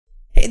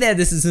Hey there,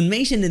 this is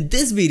Unmesh, and in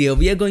this video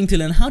we are going to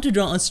learn how to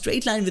draw a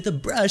straight line with a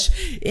brush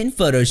in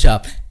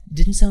Photoshop.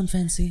 Didn't sound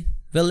fancy?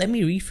 Well, let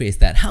me rephrase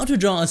that. How to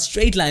draw a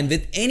straight line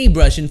with any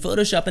brush in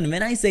Photoshop, and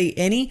when I say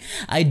any,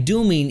 I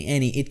do mean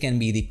any. It can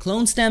be the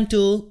clone stamp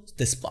tool,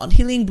 the spot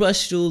healing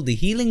brush tool, the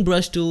healing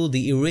brush tool,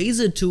 the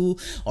eraser tool,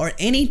 or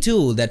any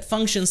tool that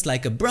functions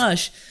like a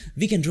brush.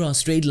 We can draw a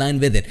straight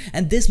line with it.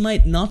 And this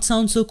might not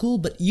sound so cool,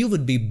 but you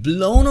would be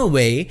blown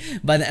away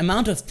by the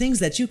amount of things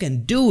that you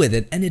can do with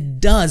it. And it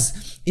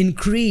does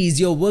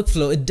increase your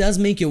workflow. It does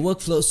make your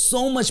workflow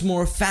so much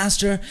more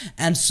faster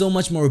and so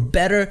much more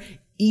better,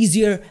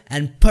 easier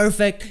and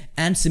perfect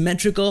and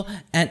symmetrical.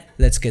 And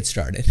let's get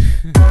started.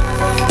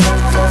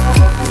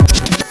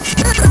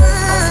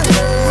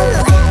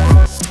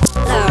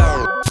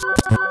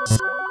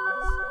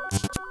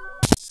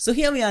 So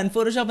here we are in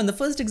Photoshop, and the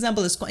first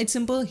example is quite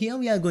simple. Here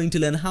we are going to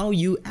learn how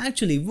you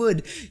actually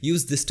would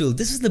use this tool.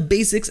 This is the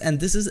basics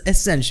and this is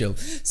essential.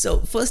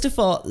 So first of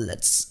all,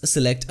 let's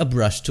select a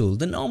brush tool,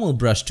 the normal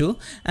brush tool,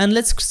 and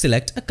let's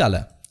select a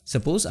color.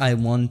 Suppose I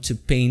want to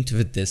paint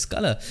with this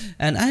color,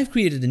 and I've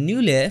created a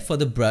new layer for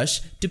the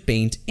brush to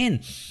paint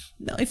in.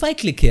 Now if I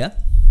click here,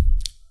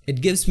 it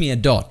gives me a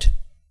dot.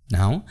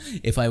 Now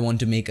if I want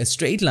to make a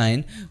straight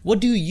line, what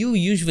do you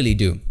usually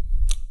do?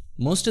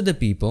 Most of the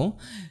people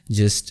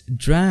just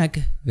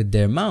drag with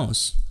their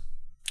mouse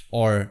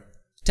or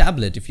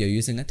tablet if you're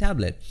using a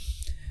tablet.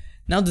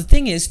 Now the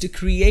thing is, to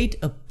create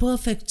a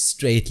perfect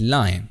straight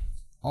line,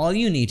 all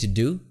you need to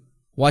do,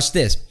 watch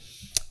this,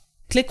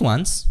 click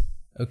once,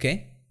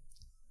 okay,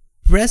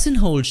 press and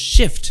hold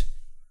Shift,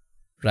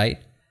 right,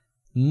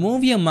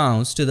 move your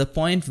mouse to the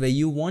point where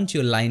you want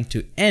your line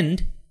to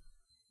end,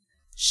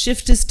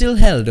 Shift is still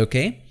held,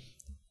 okay,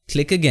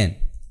 click again,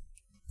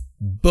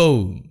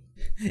 boom.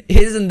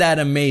 Isn't that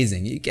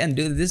amazing? You can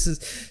do this.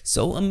 Is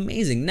so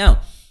amazing.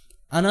 Now,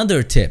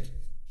 another tip.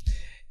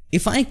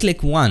 If I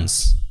click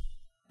once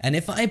and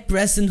if I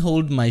press and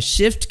hold my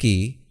Shift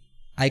key,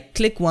 I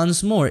click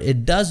once more,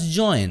 it does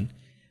join.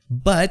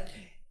 But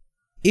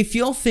if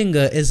your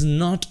finger is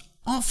not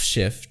off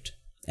Shift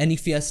and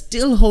if you are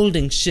still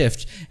holding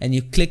Shift and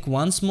you click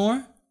once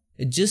more,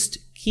 it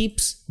just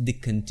keeps the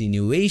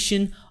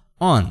continuation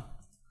on.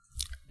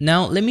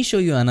 Now, let me show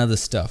you another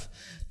stuff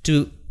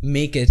to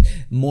make it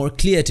more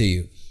clear to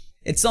you.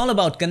 It's all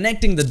about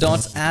connecting the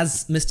dots,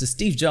 as Mr.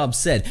 Steve Jobs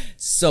said.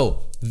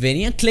 So when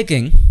you're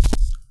clicking,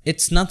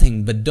 it's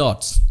nothing but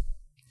dots.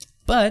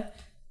 But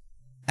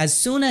as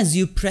soon as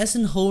you press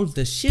and hold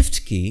the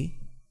Shift key,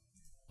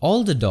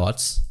 all the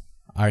dots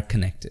are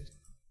connected.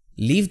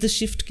 Leave the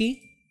Shift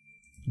key,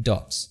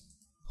 dots.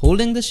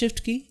 Holding the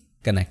Shift key,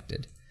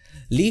 connected.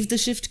 Leave the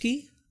Shift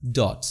key,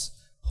 dots.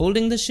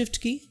 Holding the Shift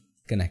key,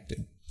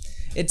 connected.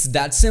 It's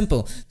that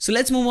simple. So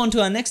let's move on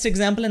to our next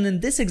example, and in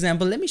this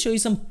example let me show you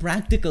some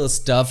practical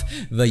stuff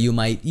where you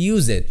might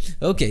use it.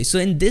 Okay, so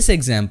in this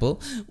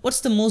example, what's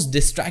the most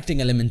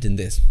distracting element in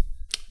this?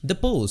 The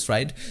pose,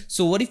 right?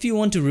 So what if you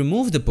want to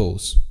remove the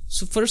pose?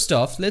 So first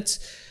off, let's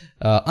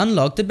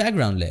unlock the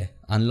background layer.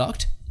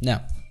 Unlocked.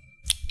 Now,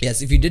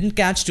 yes, if you didn't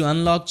catch to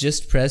unlock,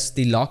 just press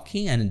the lock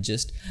key and it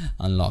just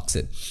unlocks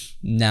it.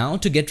 Now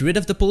to get rid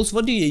of the pose,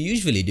 what do you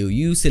usually do?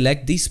 You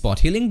select the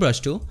spot healing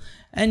brush tool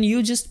and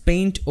you just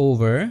paint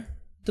over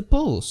the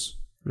pose,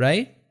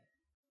 right?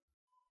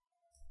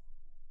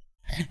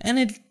 And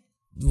it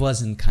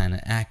wasn't kind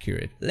of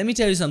accurate. Let me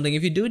tell you something,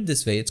 if you do it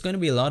this way, it's going to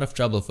be a lot of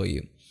trouble for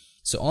you.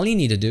 So all you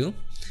need to do,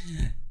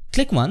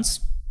 click once,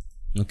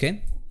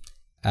 okay,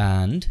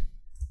 and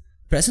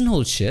press and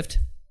hold Shift,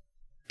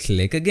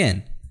 click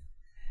again.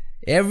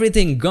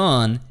 Everything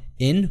gone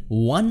in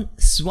one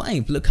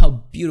swipe. Look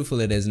how beautiful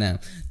it is now.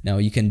 Now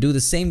you can do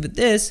the same with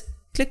this.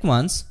 Click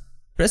once,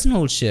 press and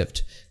hold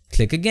Shift,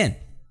 click again.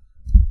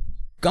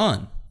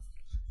 Gone.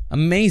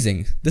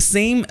 Amazing. The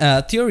same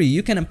theory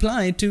you can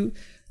apply to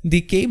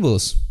the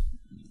cables.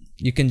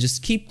 You can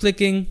just keep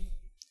clicking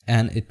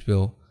and it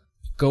will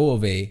go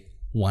away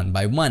one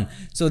by one.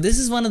 So this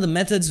is one of the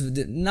methods.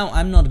 Now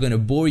I'm not going to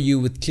bore you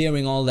with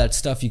clearing all that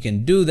stuff. You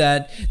can do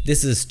that.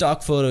 This is a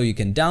stock photo. You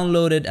can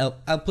download it.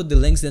 I'll put the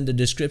links in the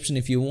description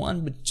if you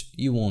want, but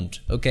you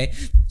won't. Okay.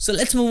 So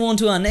let's move on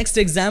to our next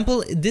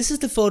example. This is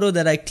the photo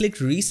that I clicked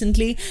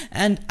recently,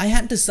 and I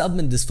had to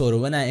submit this photo.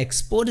 When I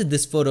exported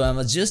this photo, I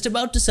was just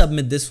about to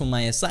submit this for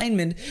my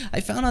assignment.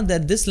 I found out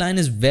that this line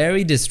is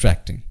very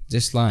distracting.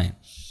 This line.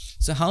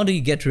 So how do you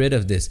get rid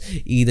of this?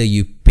 Either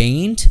you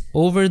paint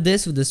over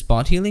this with the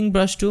spot healing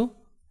brush tool,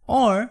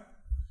 or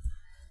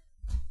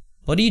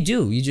what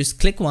do? You just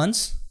click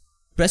once,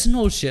 press and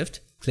hold Shift,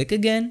 click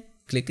again,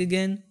 click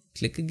again,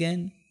 click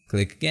again,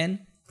 click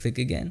again, click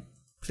again,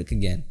 click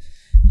again.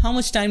 How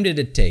much time did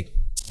it take?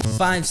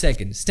 5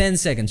 seconds, 10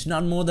 seconds,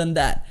 not more than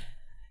that.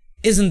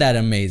 Isn't that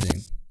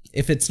amazing?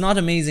 If it's not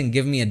amazing,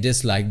 give me a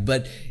dislike,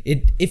 but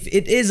if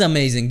it is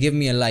amazing, give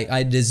me a like.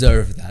 I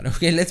deserve that.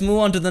 Okay, let's move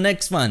on to the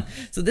next one.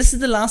 So this is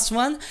the last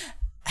one.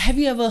 Have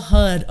you ever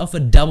heard of a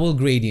double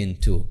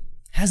gradient tool?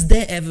 Has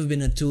there ever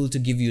been a tool to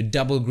give you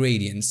double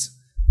gradients?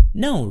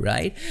 No,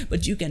 right?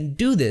 But you can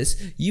do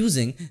this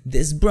using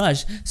this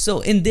brush. So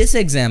in this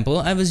example,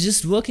 I was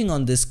just working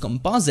on this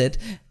composite.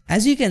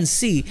 As you can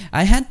see,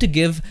 I had to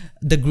give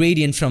the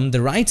gradient from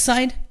the right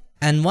side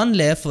and one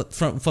layer for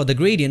the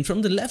gradient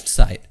from the left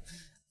side.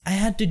 I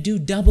had to do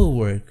double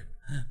work,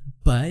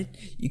 but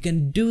you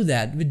can do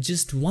that with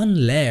just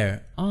one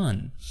layer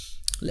on.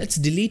 Let's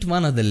delete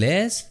one of the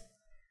layers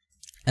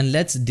and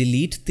let's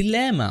delete the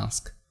layer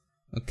mask.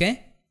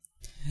 Okay?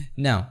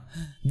 Now,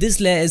 this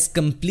layer is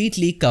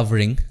completely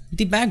covering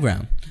the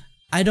background.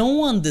 I don't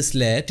want this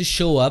layer to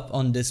show up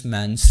on this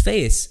man's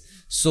face.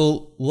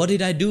 So what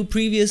did I do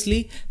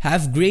previously?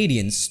 Have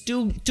gradients,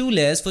 two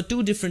layers for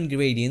two different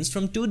gradients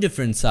from two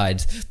different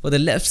sides. For the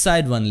left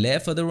side one layer,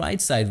 for the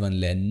right side one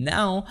layer.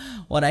 Now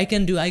what I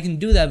can do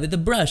that with a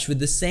brush with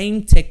the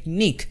same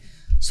technique.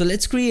 So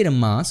let's create a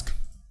mask.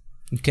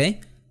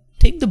 Okay,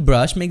 take the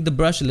brush, make the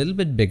brush a little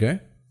bit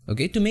bigger.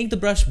 Okay, to make the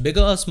brush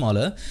bigger or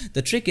smaller,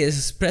 the trick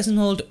is press and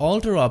hold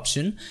Alt or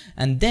Option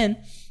and then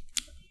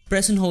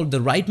press and hold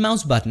the right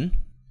mouse button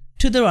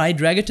to the right,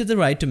 drag it to the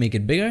right to make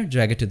it bigger,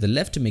 drag it to the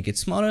left to make it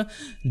smaller,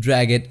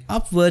 drag it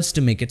upwards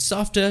to make it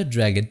softer,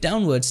 drag it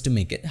downwards to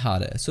make it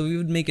harder. So we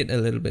would make it a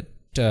little bit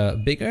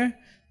bigger,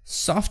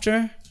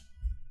 softer,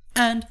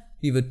 and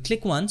we would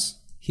click once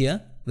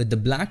here with the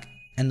black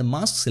and the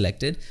mask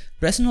selected,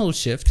 press and hold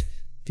Shift,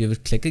 we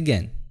would click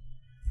again.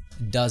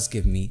 It does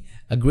give me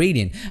a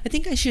gradient. I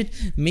think I should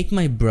make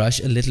my brush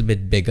a little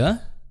bit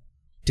bigger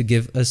to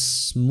give a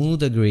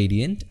smoother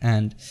gradient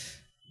and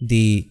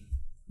the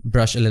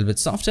brush a little bit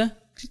softer.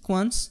 Click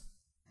once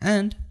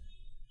and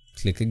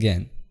click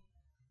again.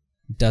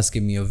 It does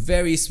give me a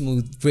very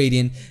smooth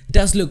gradient. It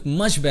does look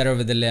much better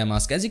with the layer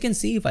mask. As you can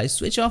see, if I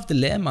switch off the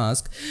layer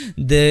mask,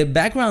 the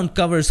background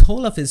covers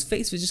whole of his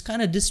face, which is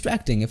kind of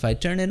distracting. If I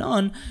turn it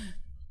on,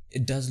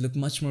 it does look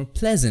much more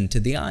pleasant to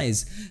the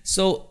eyes.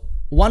 So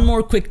one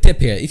more quick tip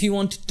here. If you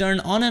want to turn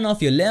on and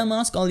off your layer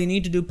mask, all you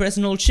need to do, press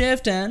and hold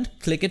Shift and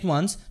click it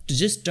once to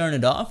just turn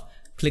it off.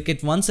 Click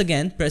it once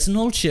again, press and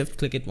hold Shift,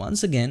 click it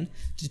once again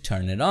to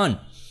turn it on.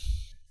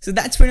 So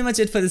that's pretty much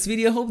it for this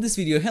video. Hope this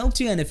video helped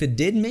you, and if it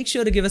did, make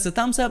sure to give us a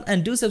thumbs up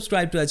and do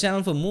subscribe to our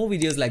channel for more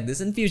videos like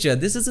this in future.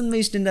 This is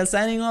Unmesh Tindal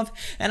signing off,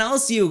 and I'll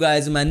see you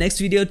guys in my next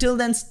video. Till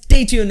then,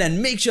 stay tuned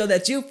and make sure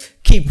that you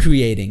keep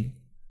creating.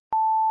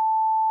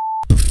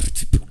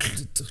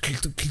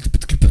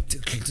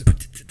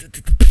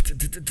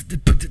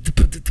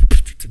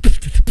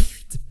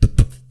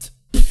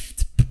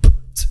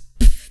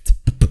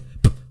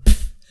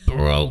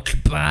 Broke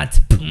bat,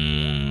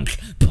 boom,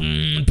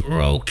 boom,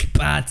 broke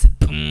bat,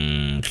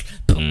 boom,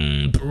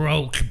 boom,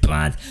 broke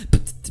bat,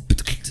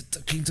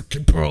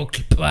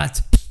 broke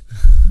bat.